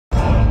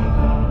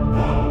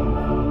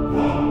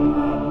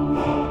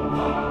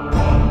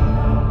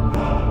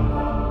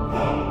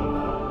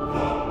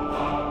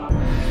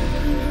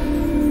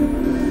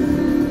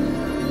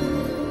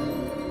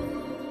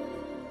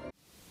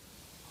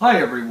Hi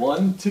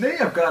everyone, today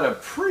I've got a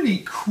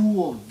pretty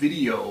cool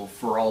video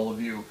for all of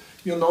you.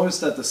 You'll notice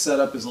that the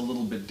setup is a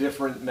little bit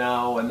different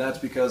now, and that's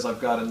because I've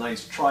got a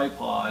nice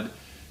tripod.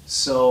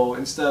 So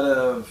instead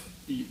of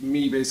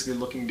me basically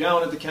looking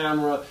down at the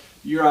camera,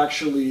 you're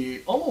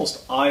actually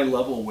almost eye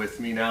level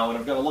with me now, and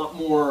I've got a lot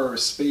more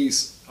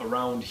space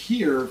around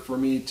here for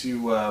me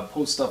to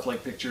post stuff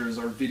like pictures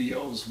or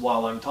videos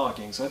while I'm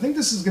talking. So I think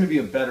this is going to be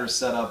a better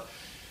setup,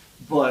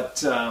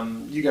 but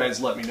you guys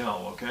let me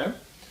know, okay?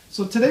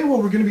 So today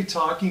what we're going to be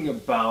talking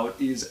about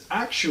is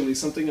actually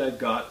something I've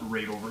got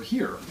right over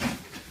here.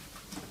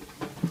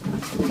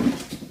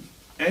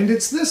 And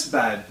it's this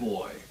bad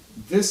boy.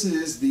 This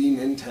is the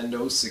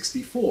Nintendo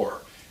 64.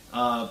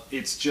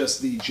 It's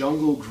just the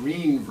jungle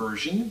green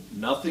version,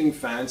 nothing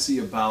fancy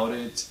about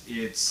it.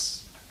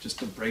 It's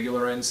just a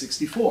regular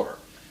N64.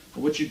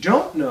 But what you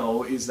don't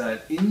know is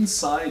that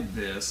inside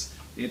this,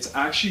 it's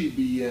actually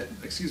been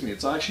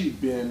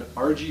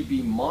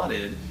RGB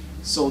modded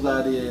so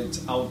that it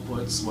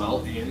outputs,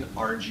 well, in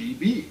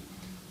RGB.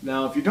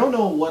 Now, if you don't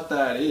know what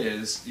that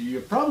is, you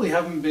probably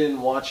haven't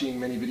been watching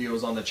many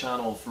videos on the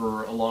channel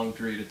for a long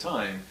period of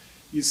time.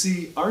 You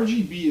see,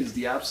 RGB is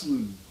the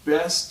absolute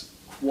best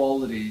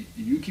quality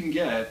you can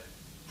get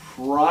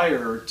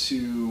prior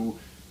to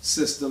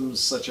systems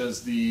such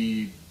as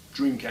the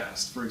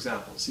Dreamcast, for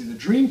example. See, the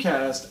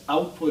Dreamcast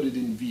outputted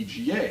in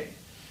VGA.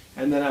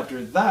 And then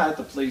after that,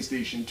 the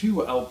PlayStation 2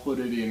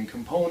 outputted in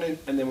component,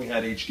 and then we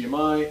had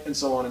HDMI, and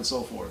so on and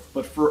so forth.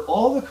 But for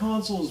all the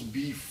consoles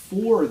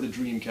before the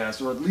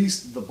Dreamcast, or at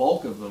least the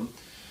bulk of them,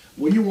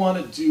 what you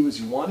want to do is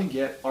you want to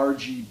get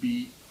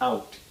RGB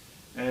out.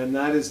 And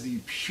that is the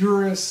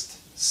purest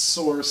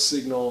source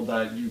signal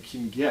that you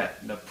can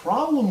get. The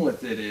problem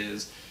with it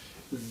is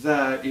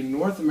that in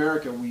North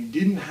America, we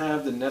didn't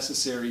have the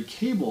necessary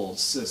cable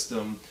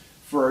system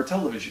for our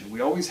television. We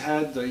always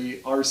had the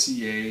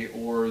RCA,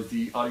 or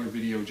the audio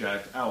video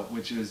jack out,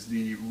 which is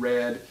the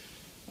red,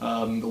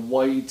 the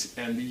white,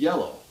 and the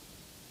yellow.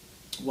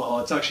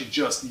 Well, it's actually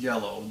just the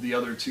yellow. The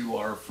other two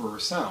are for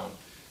sound.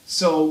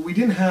 So we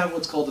didn't have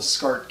what's called a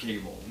SCART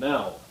cable.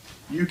 Now,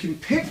 you can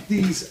pick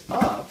these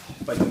up,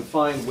 if I can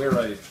find where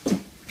I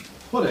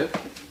put it.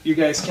 You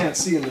guys can't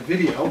see in the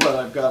video, but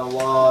I've got a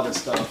lot of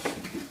stuff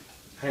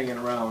hanging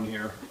around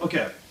here.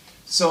 Okay,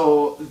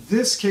 so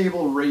this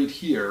cable right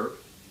here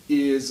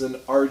is an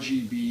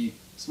RGB,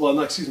 well,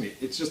 no, excuse me,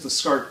 it's just a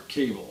SCART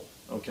cable,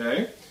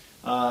 okay?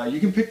 You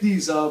can pick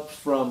these up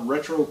from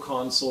Retro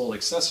Console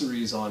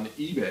Accessories on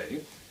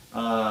eBay.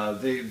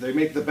 They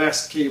make the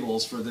best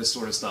cables for this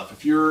sort of stuff.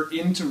 If you're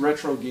into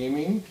retro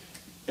gaming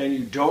and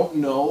you don't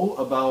know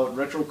about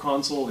Retro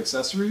Console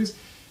Accessories,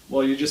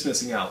 well, you're just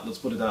missing out, let's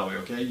put it that way,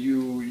 okay?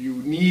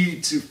 You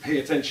need to pay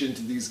attention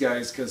to these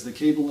guys because the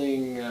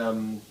cabling,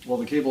 well,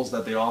 the cables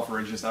that they offer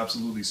are just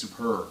absolutely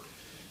superb.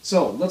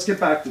 So let's get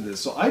back to this.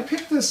 So I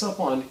picked this up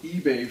on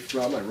eBay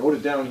from, I wrote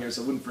it down here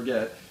so I wouldn't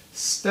forget,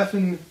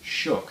 Stefan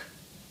Shook.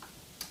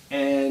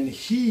 And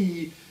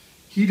he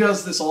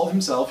does this all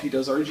himself. He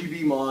does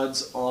RGB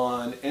mods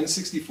on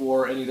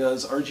N64, and he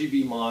does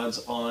RGB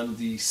mods on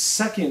the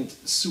second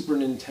Super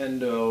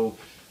Nintendo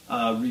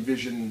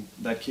revision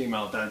that came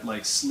out, that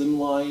like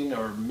slimline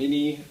or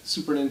mini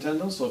Super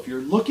Nintendo. So if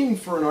you're looking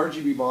for an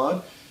RGB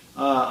mod,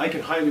 I can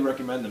highly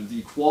recommend them.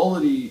 The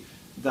quality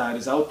that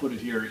is outputted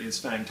here is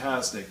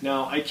fantastic.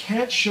 Now, I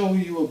can't show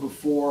you a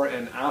before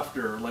and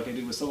after like I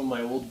did with some of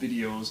my old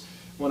videos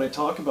when I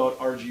talk about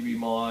RGB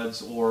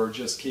mods or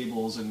just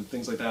cables and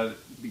things like that,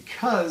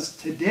 because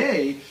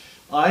today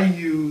I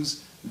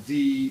use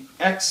the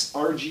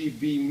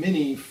XRGB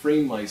Mini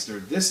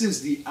FrameMeister. This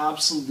is the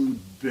absolute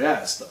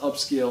best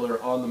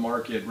upscaler on the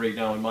market right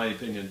now, in my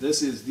opinion.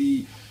 This is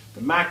the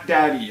Mac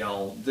Daddy,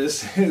 y'all.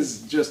 This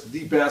is just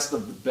the best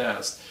of the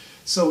best.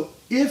 So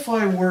if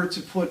I were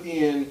to put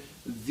in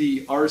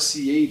the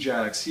RCA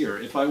jacks here,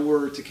 if I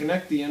were to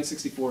connect the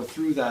N64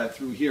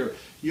 through here,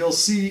 you'll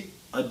see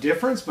a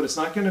difference, but it's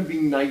not going to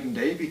be night and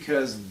day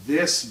because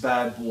this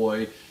bad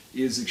boy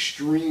is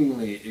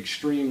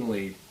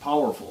extremely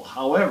powerful.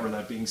 However,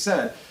 that being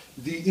said,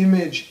 the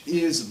image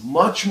is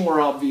much more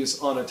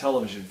obvious on a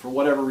television for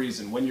whatever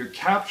reason. When you're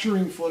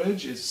capturing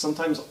footage, it's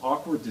sometimes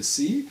awkward to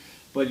see,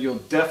 but you'll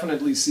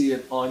definitely see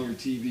it on your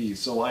TV.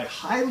 So I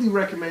highly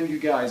recommend you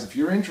guys, if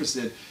you're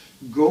interested,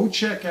 go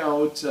check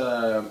out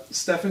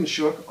Stefan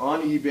Shook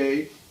on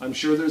eBay. I'm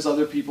sure there's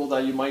other people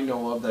that you might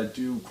know of that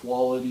do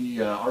quality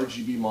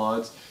RGB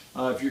mods.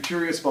 If you're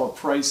curious about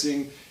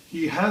pricing,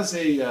 he has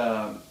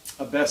a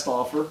best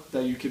offer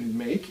that you can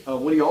make.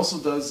 What he also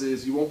does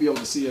is, you won't be able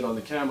to see it on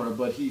the camera,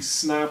 but he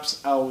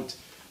snaps out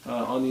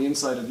on the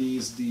inside of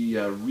these the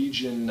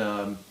region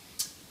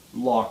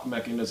lock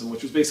mechanism,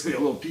 which was basically a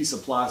little piece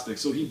of plastic.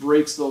 So he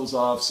breaks those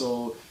off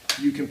so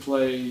you can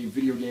play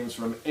video games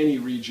from any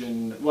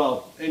region.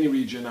 Well, any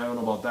region, I don't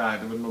know about that.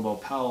 I don't know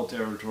about PAL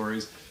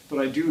territories, but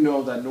I do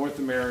know that North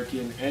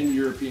American and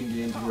European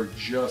games work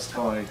just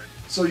fine.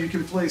 So you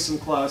can play some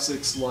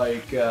classics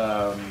like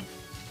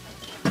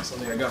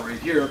something I got right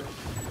here,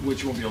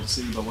 which you won't be able to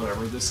see, but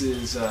whatever. This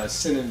is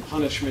Sin and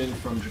Punishment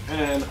from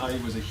Japan. I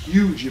was a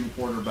huge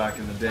importer back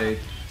in the day.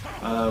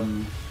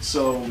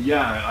 So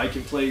yeah, I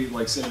can play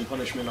like Sin and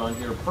Punishment on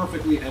here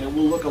perfectly, and it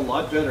will look a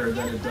lot better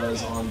than it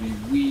does on the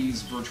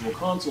Wii's Virtual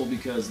Console,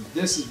 because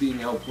this is being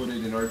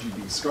outputted in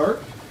RGB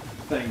SCART,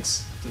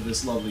 thanks to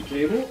this lovely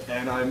cable,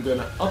 and I'm going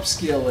to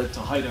upscale it to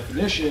high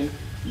definition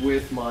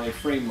with my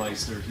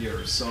FrameMeister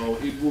here. So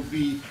it will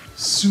be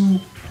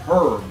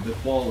superb, the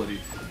quality.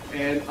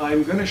 And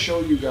I'm going to show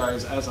you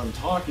guys as I'm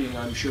talking.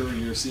 I'm sure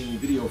you're seeing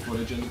video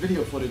footage, and the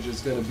video footage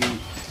is going to be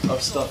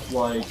of stuff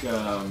like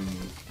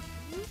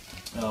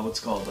what's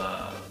called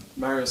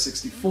Mario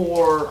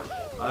 64,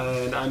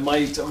 and I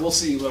might, we'll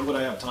see what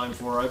I have time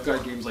for. I've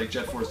got games like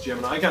Jet Force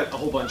Gemini. I got a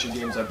whole bunch of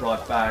games I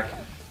brought back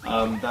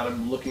that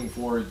I'm looking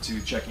forward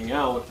to checking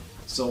out,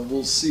 so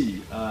we'll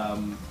see.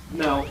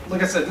 Now,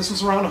 like I said, this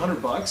was around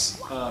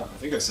 $100, I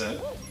think I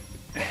said,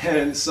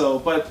 and so,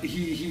 but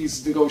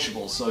he's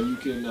negotiable, so you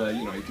can,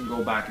 you know, you can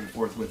go back and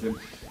forth with him.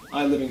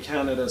 I live in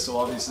Canada, so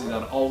obviously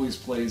that always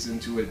plays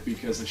into it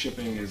because the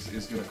shipping is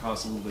going to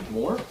cost a little bit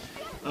more.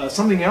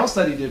 Something else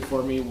that he did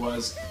for me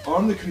was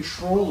on the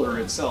controller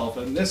itself,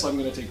 and this I'm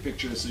going to take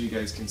pictures so you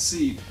guys can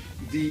see,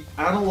 the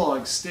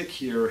analog stick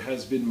here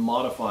has been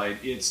modified.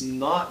 It's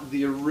not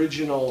the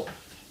original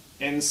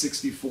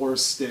N64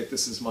 stick.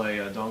 This is my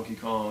Donkey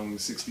Kong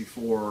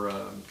 64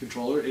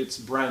 controller. It's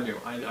brand new.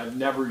 I've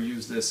never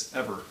used this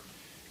ever.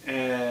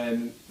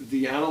 And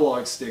the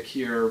analog stick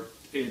here,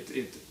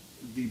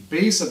 the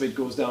base of it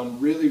goes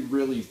down really,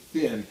 really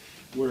thin.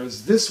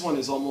 Whereas this one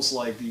is almost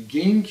like the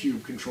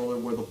GameCube controller,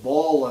 where the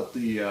ball at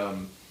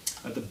the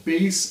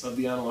base of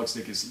the analog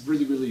stick is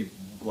really, really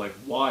like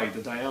wide.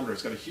 The diameter,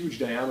 it's got a huge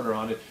diameter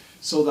on it,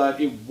 so that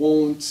it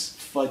won't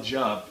fudge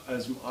up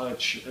as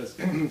much as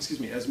excuse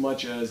me, as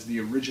much as the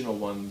original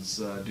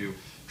ones do.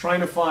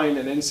 Trying to find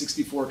an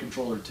N64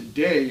 controller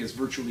today is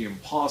virtually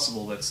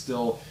impossible that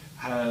still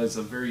has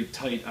a very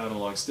tight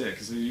analog stick,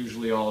 because they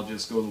usually all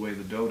just go the way of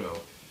the dodo.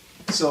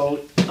 So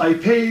I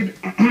paid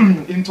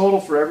in total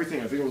for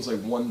everything, I think it was like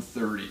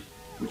 $130,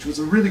 which was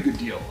a really good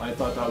deal. I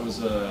thought that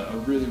was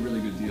a really,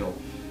 really good deal.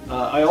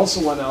 I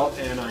also went out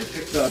and I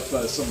picked up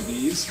some of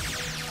these,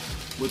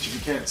 which if you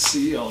can't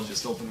see, I'll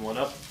just open one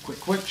up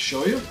quick,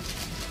 show you.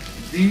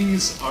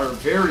 These are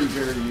very,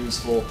 very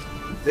useful.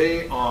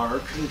 They are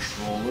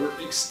controller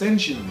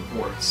extension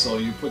ports. So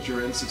you put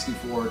your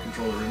N64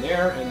 controller in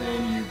there, and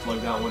then you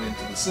plug that one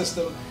into the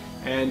system,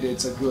 and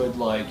it's a good,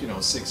 like, you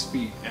know, 6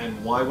 feet.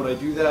 And why would I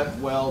do that?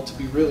 Well, to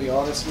be really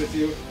honest with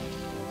you,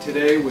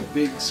 today with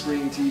big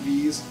screen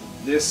TVs,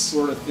 this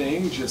sort of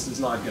thing just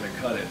is not going to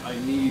cut it. I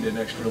need an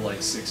extra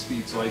like 6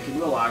 feet so I can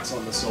relax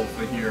on the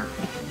sofa here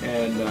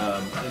and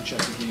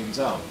check the games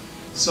out.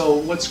 So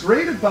what's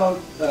great about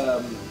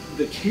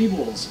the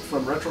cables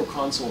from Retro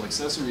Console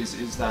Accessories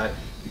is that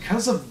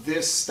because of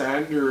this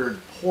standard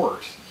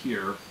port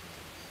here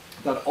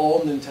that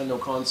all Nintendo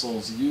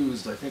consoles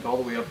used, I think all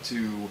the way up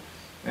to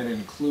and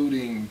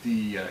including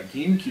the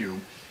GameCube,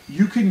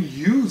 you can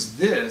use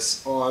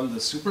this on the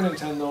Super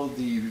Nintendo,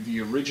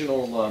 the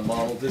original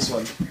model, this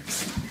one.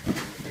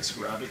 Let's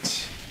grab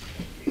it.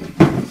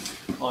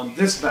 On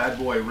this bad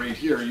boy right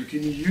here, you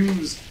can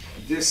use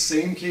this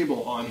same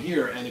cable on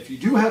here, and if you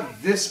do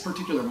have this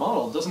particular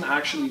model, it doesn't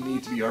actually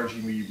need to be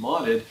RGB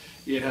modded.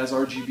 It has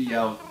RGB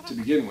out to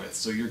begin with,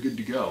 so you're good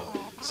to go.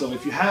 So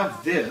if you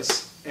have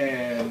this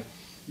and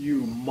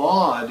you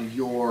mod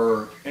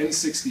your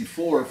N64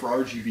 for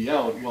RGB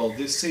out, well,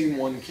 this same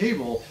one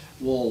cable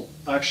will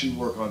actually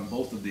work on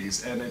both of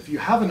these. And if you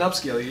have an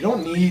upscaler, you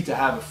don't need to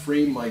have a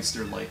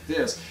FrameMeister like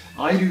this.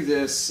 I do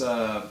this,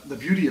 the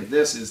beauty of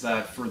this is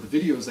that for the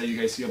videos that you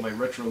guys see on my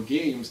retro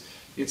games,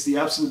 it's the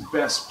absolute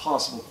best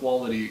possible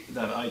quality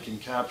that I can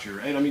capture.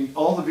 And I mean,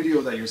 all the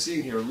video that you're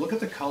seeing here, look at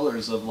the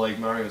colors of like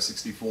Mario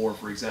 64,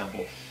 for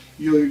example.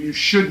 You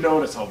should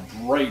notice how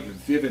bright and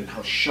vivid,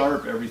 how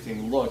sharp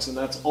everything looks, and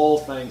that's all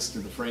thanks to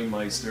the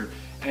FrameMeister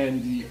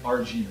and the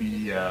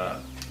RGB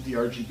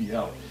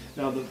out.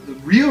 Now, the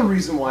real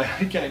reason why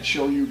I can't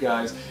show you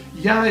guys,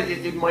 yeah,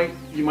 you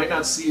might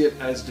not see it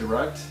as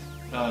direct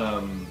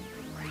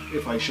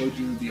if I showed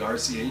you the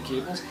RCA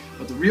cables,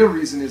 but the real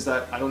reason is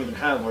that I don't even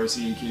have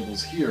RCA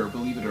cables here,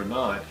 believe it or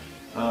not.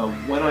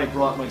 When I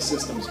brought my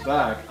systems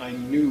back, I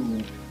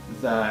knew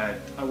that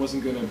I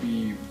wasn't going to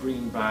be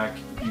bringing back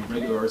the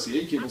regular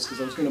RCA cables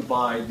because I was going to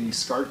buy the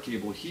SCART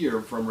cable here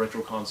from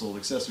Retro Console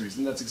Accessories,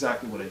 and that's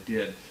exactly what I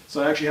did.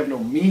 So I actually have no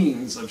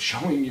means of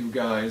showing you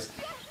guys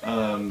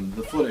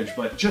the footage,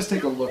 but just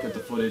take a look at the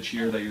footage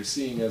here that you're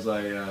seeing as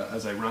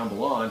I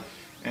ramble on,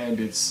 and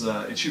it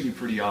should be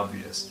pretty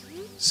obvious.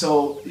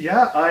 So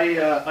yeah,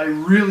 I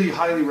really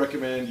highly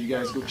recommend you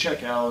guys go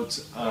check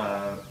out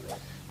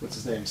what's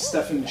his name,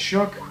 Stefan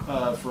Shook,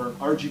 for an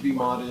RGB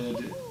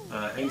modded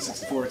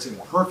N64. It's in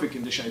perfect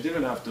condition. I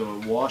didn't have to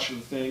wash the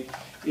thing.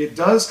 It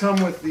does come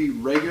with the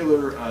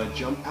regular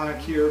jump pack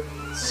here,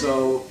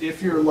 so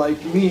if you're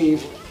like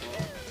me,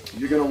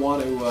 you're going to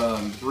want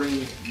to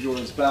bring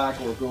yours back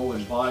or go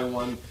and buy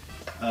one.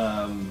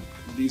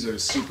 these are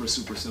super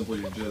simple.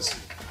 You just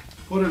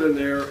put it in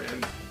there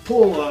and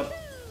pull up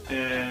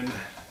and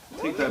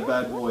take that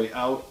bad boy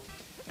out,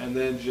 and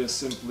then just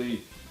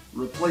simply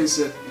replace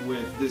it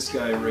with this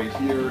guy right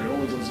here. It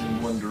only goes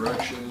in one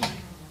direction,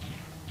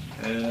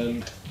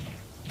 and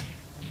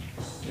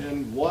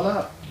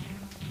voila,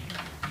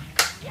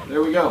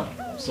 there we go.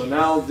 So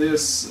now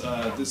this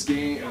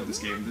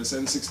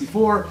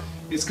N64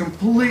 is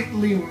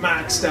completely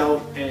maxed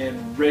out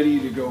and ready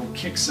to go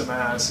kick some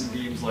ass in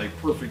games like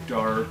Perfect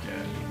Dark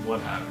and what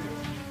have you.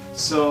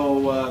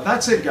 So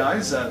that's it,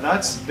 guys.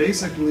 That's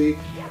basically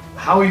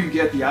how you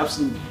get the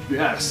absolute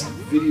best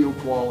video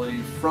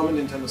quality from a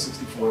Nintendo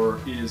 64.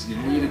 Is you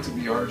need it to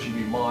be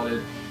RGB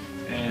modded,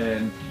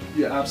 and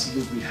you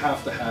absolutely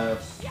have to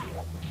have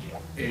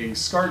a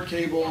SCART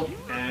cable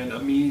and a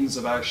means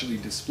of actually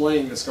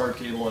displaying the SCART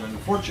cable. And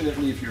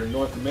unfortunately, if you're in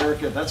North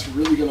America, that's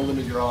really going to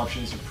limit your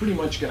options. You're pretty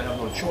much going to have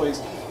no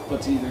choice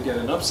but to either get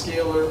an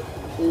upscaler,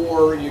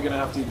 or you're going to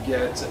have to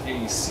get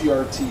a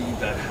CRT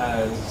that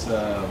has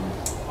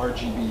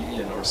RGB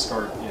in or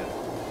SCART in.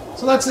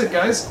 So that's it,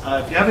 guys.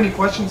 If you have any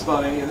questions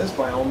about any of this,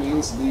 by all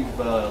means, leave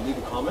a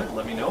comment,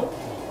 let me know.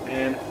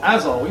 And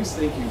as always,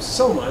 thank you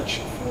so much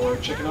for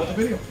checking out the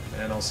video,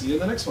 and I'll see you in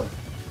the next one.